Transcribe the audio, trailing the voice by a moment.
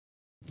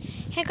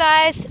Hey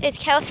guys, it's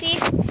Kelsey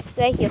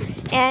right here,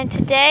 and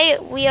today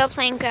we are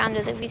playing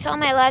Grounded. If you saw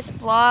my last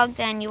vlog,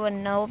 then you would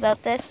know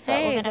about this. But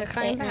Hey, we're gonna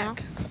play it now.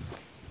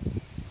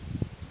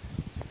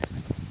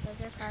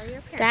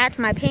 That's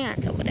my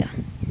pants over there.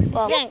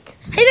 Well, Yank.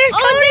 Hey, there's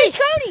Cody! There's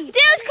Cody!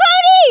 There's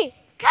Cody!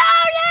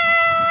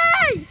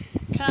 Cody!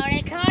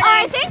 Cody! Oh,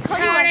 I think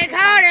Cody wants to come.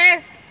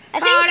 Cody! I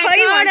think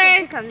Cody wants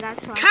to come.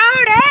 That's why.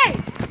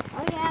 Cody!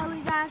 Oh yeah, we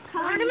got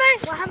Cody.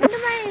 What happened to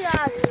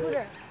my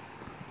scooter?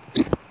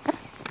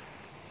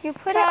 You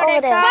put it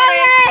over there.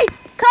 Cody!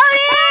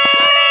 Cody!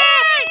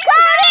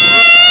 Cody!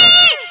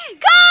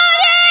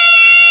 Cody!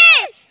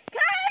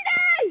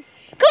 Cody!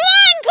 Come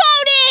on,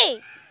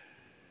 Cody!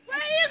 Where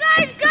are you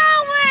guys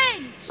going?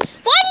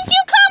 Why did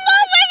you come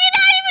over if you're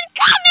not even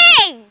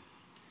coming?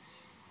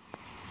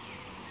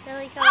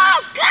 Really, Cody? Oh,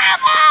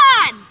 come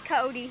on!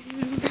 Cody.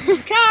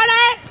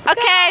 Cody!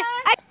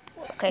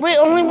 Okay. Wait,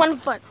 only 1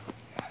 foot.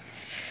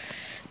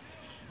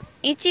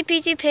 Itsy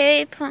peachy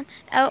perry plum,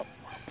 out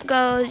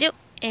goes you,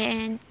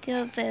 and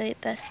your very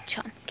best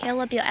chum.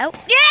 Caleb, you're out.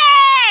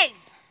 Yay!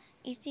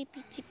 Itsy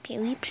peachy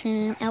perry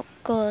plum, out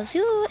goes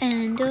you,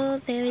 and your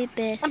very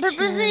best I'm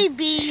purposely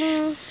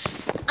being...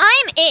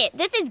 I'm it.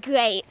 This is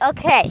great.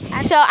 Okay,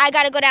 so I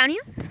gotta go down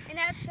here? And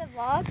that's the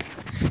vlog?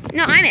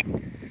 No, I'm it.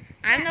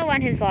 I'm the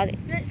one who's vlogging.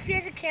 She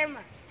has a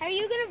camera. How are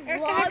you gonna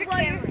Erica has a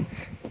camera.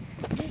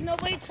 There's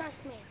nobody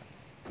trust me.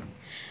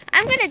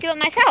 I'm gonna do it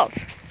myself.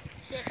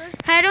 Seriously?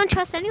 I don't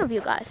trust any of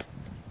you guys.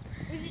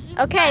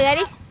 Okay,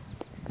 ready?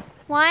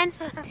 1,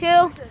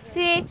 2,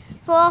 3,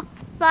 4,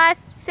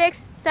 5,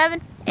 6,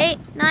 7,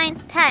 8, 9,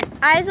 10.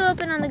 Eyes will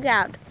open on the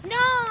ground.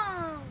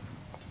 No!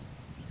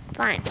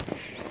 Fine.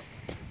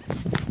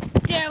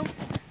 Do.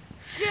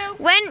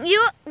 When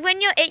you're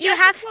it, you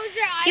have close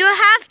your eyes. you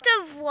have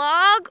to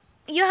vlog.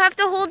 You have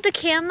to hold the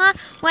camera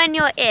when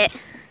you're it.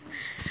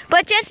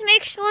 But just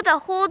make sure to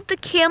hold the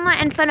camera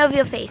in front of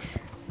your face.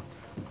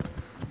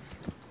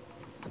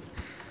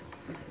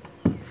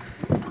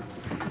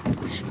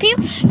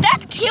 People,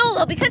 that's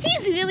Caleb because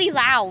he's really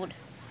loud.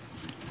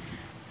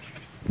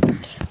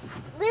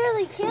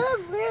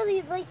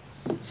 Literally, like,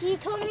 he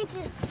told me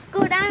to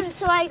go down,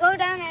 so I go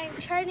down and I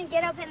try to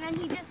get up, and then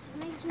he just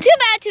makes me... Too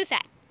bad, too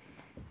sad.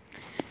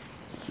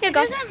 Here,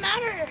 go. It doesn't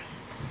matter.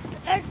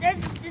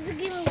 It's a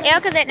game of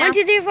Erica's it now. 1,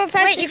 2, 3, 4,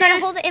 5, Wait, 6, you gotta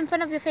 7. hold it in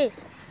front of your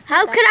face.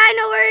 How could I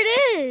know where it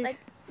is? Like,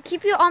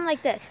 keep your arm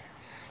like this.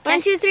 1,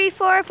 2, 3,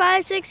 4,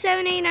 5, 6,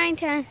 7, 8, 9,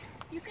 10.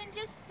 You can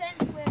just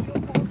fence where you're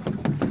holding.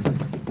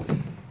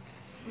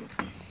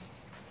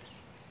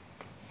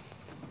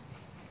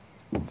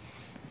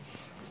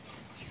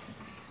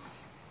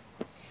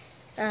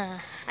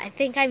 I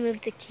think I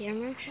moved the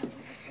camera.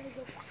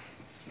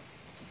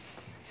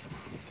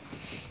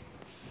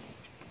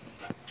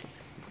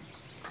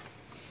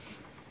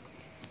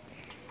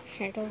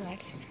 Heard a lot.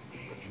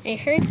 I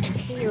heard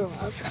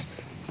Caleb.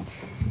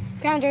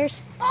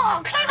 Grounders.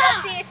 Oh, come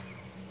on!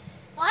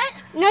 What?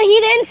 No, he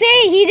didn't say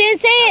it. He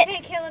didn't say it.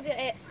 Okay, Caleb, you're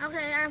it.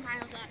 Okay, I'm fine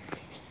with that.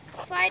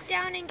 Slide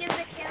down and give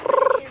the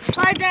camera.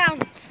 Slide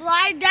down.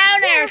 Slide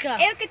down, Erica.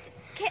 Erica,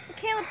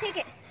 Caleb, take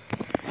it.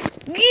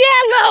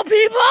 Yellow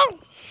people.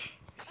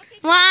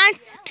 1,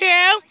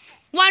 2,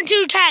 1,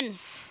 2, 10.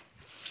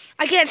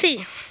 I can't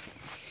see.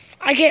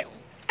 I can't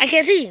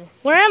see you.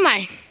 Where am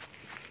I?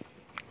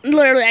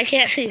 Literally, I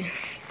can't see.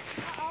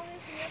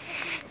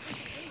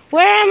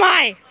 Where am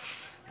I?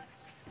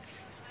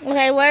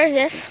 Okay, where is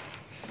this?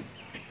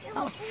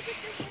 Oh.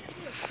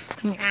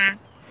 Yeah.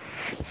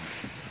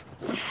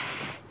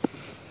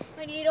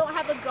 When you don't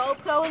have a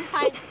GoPro and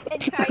try to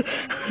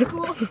be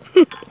cool.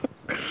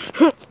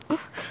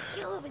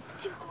 Caleb,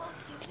 it's too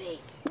close to your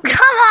face.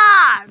 Come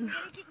on!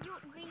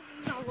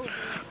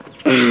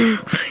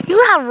 You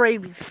have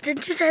rabies.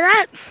 Didn't you say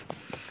that?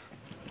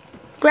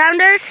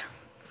 Grounders?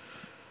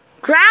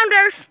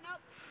 Grounders?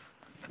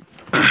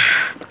 Nope.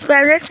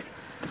 Grounders?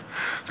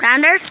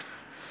 Grounders?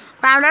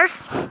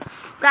 Grounders?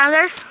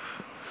 Grounders?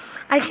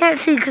 I can't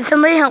see. Could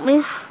somebody help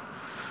me?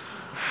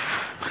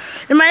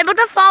 Am I able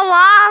to fall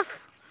off?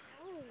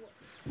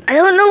 I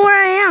don't know where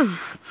I am.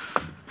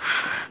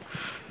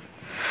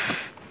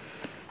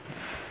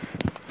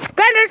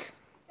 Grounders!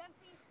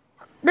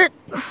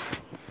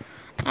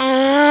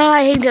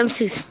 I hate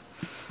jumpsuits.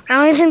 I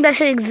don't even think that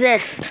should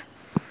exist.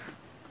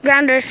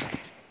 Grounders.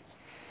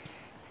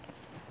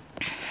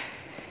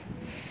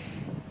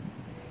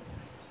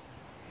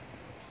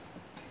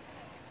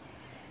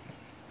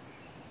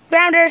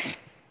 Grounders.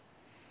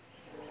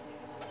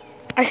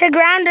 I said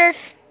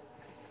grounders.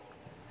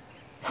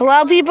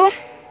 Hello, people?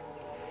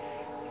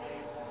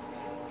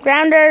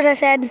 Grounders, I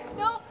said.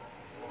 Nope.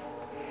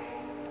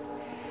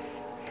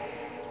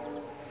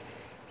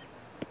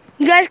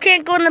 You guys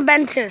can't go on the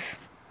benches.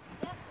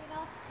 Yep, we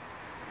know.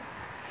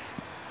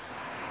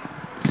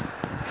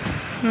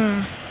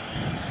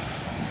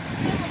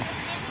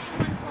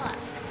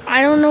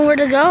 I don't know where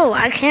to go.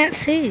 I can't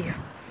see.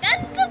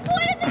 That's the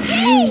point of the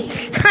game.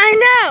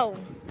 I know.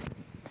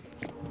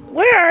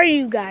 Where are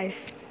you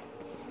guys?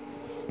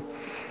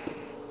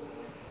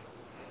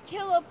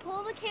 Killa,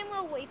 pull the camera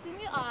away from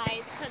your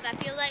eyes because I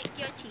feel like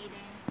you're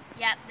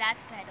Yep,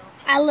 that's pedal.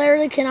 I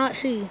literally cannot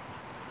see.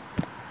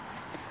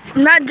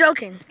 I'm not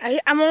joking.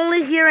 I'm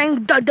only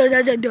hearing duh, duh,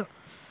 duh, duh, duh.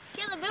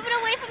 Caleb, move it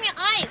away from your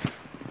eyes.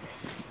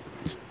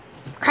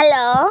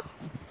 Hello?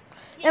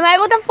 Am I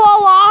able to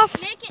fall off?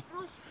 Make it,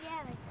 yeah,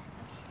 like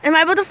that. Am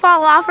I able to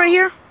fall off right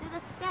here? Do the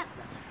step.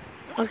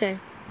 Okay.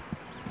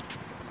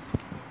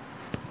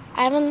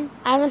 I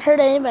haven't heard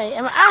anybody.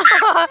 Yeah,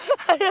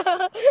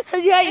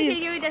 Okay, you.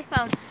 give me this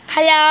phone.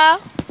 Hello?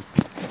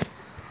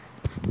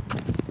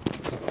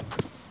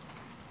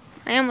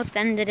 I almost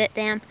ended it,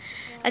 damn.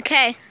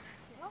 Okay.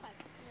 1,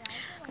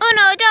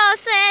 2, 3, 4, 5,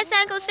 6,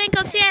 7,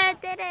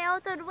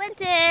 8,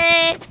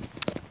 20.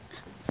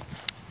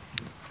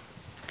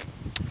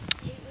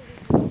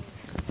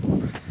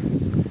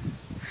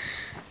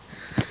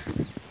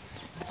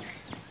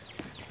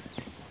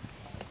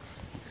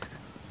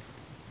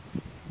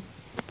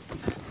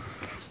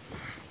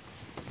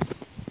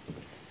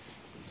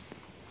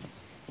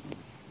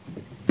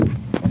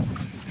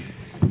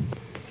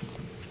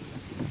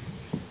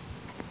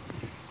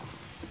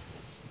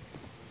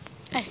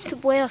 I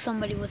swear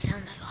somebody was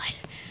down that light.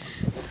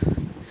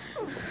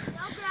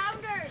 Yell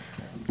grounders.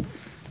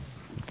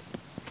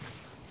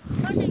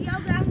 Person,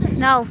 yell grounders.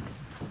 No.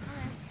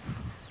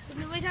 But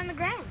nobody's on the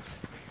ground.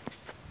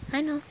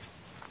 I know.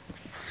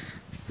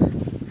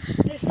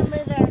 There's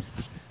somebody there.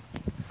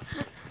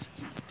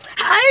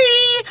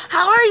 Hi!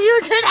 How are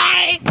you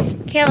today?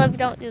 Caleb,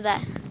 don't do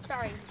that.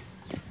 Sorry.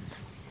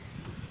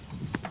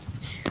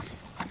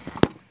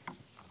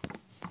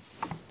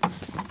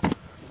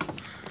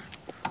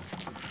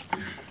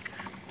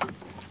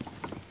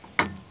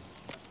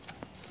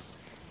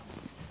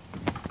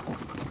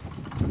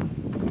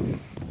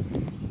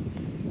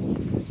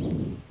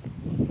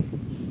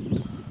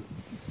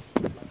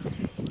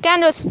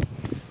 Candace.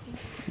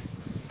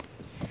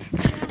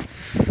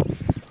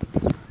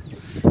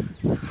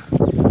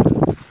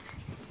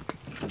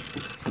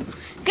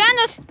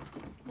 Candace.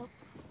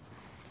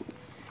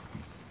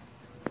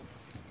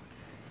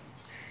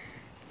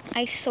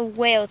 I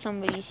swear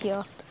somebody's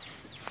here.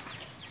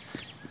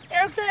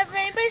 Erica, if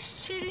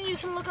anybody's cheating, you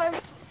can look on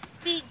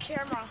feed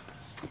camera.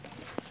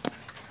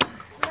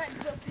 I'm not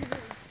joking.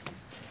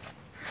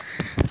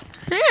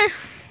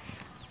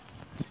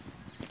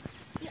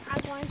 Yeah, I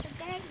want to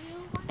get you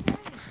one day.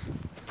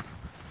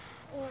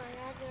 Or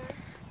another.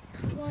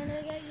 I want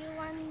to get you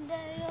one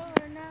day or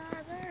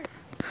another.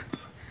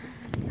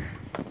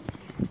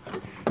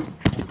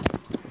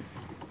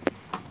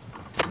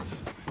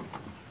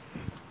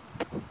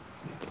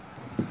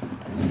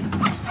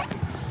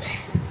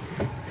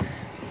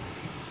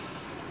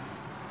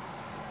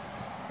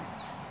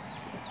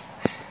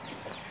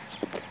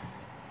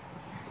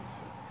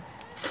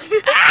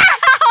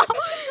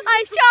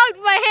 I choked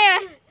my hair.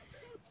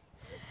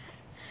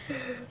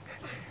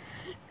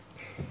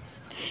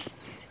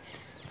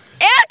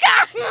 Ericca!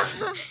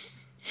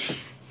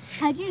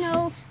 How'd you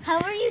know? How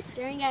were you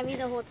staring at me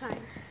the whole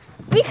time?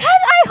 Because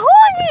I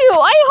heard you.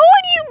 I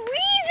heard you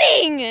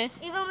breathing.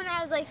 Even when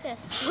I was like this.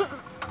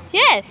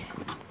 Yes.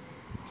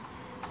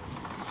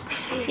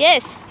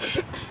 Yes.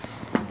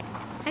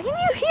 How can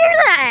you hear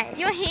that?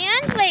 Your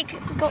hand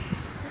go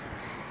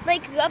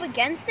up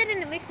against it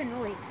and it makes a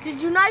noise. Did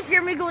you not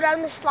hear me go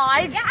down the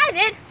slide? Yeah, I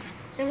did.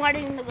 Then why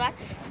didn't you neglect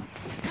it?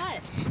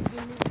 What?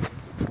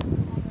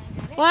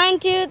 1,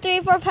 2, 3,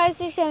 4, 5,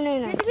 6, 7, 8, You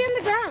 9. have to be on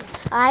the ground.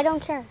 I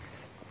don't care.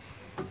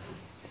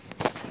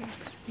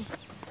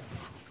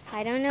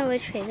 I don't know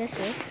which way this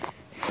is.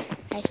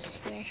 I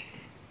swear.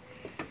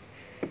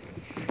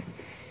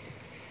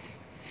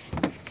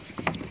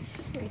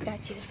 I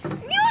got you.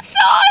 You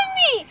saw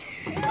me.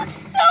 You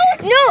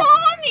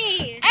saw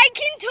me. I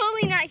can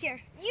totally not hear.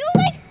 You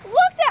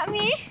looked at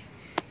me,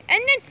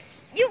 and then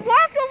you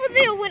walked over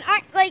there when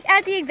I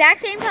at the exact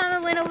same time I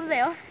went over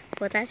there.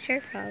 Well, that's your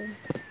problem.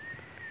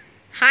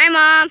 Hi,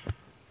 Mom.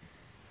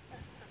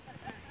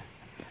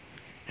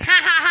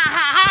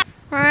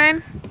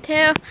 1,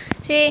 2,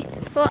 3,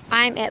 4.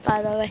 I'm it,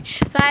 by the way.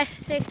 5,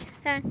 6,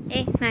 7,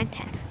 8, 9,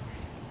 10.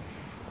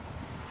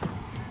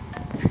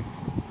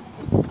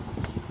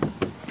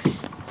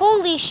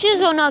 Holy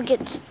shizzle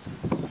nuggets!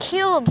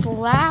 Caleb's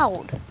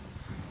loud.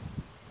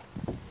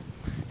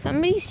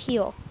 Somebody's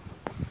here.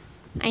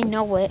 I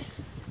know it.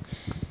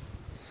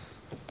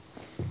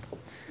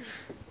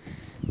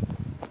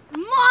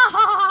 Ma!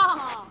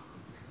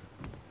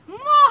 Ma!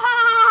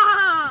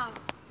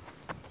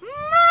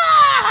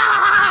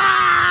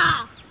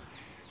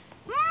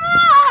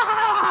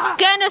 Ma!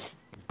 Goodness!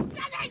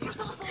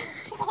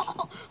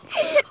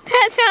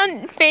 That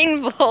sounds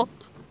painful.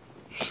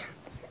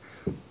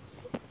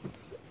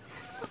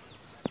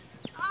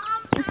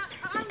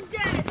 I'm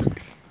dead.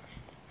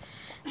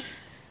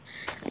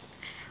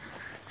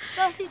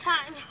 First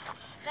time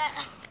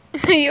that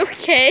Are you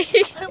okay?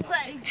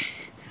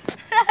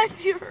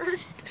 that you hurt.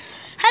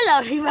 Hello,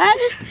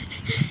 everybody.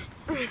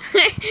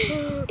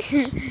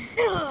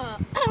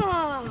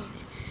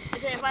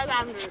 Okay, 5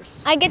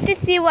 rounders. I get to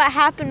see what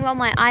happened while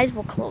my eyes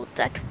were closed.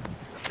 That's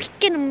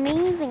freaking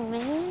amazing,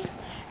 man.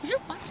 We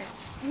should watch it.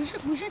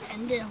 We should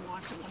end it and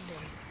watch it one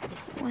day.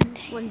 One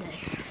day. 1 day.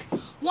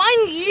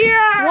 1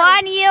 year.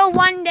 1 year,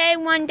 1 day,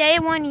 1 day,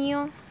 1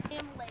 year.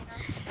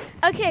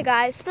 Okay,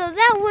 guys, so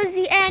that was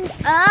the end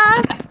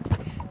of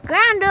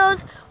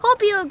Grandos.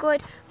 Hope you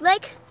enjoyed.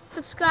 Like,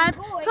 subscribe,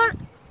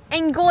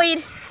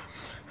 enjoyed.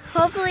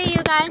 Hopefully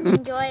you guys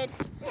enjoyed.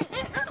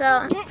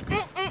 So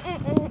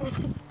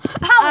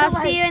I'll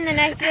see you in the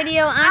next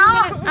video.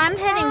 I'm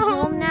heading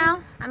home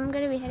now. I'm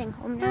gonna be heading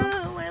home now.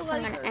 So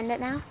I'm gonna end it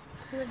now.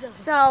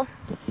 So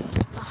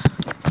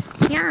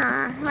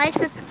yeah, like,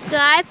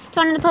 subscribe,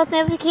 turn on the post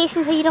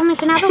notifications so you don't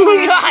miss another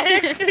one.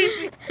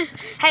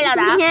 Hello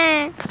there.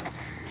 Yeah.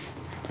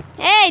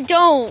 Hey,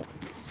 don't.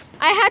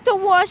 I have to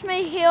wash my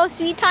hair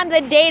 3 times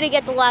a day to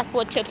get the last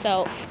wood chips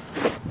out.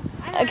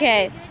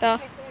 Okay, so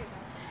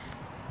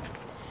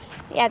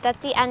yeah, that's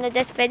the end of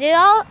this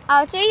video.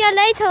 I'll see you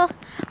later.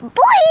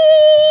 Boy!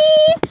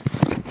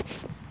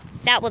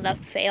 That was a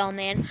fail,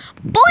 man.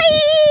 Boy!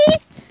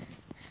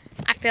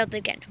 I failed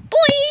again.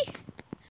 Boy!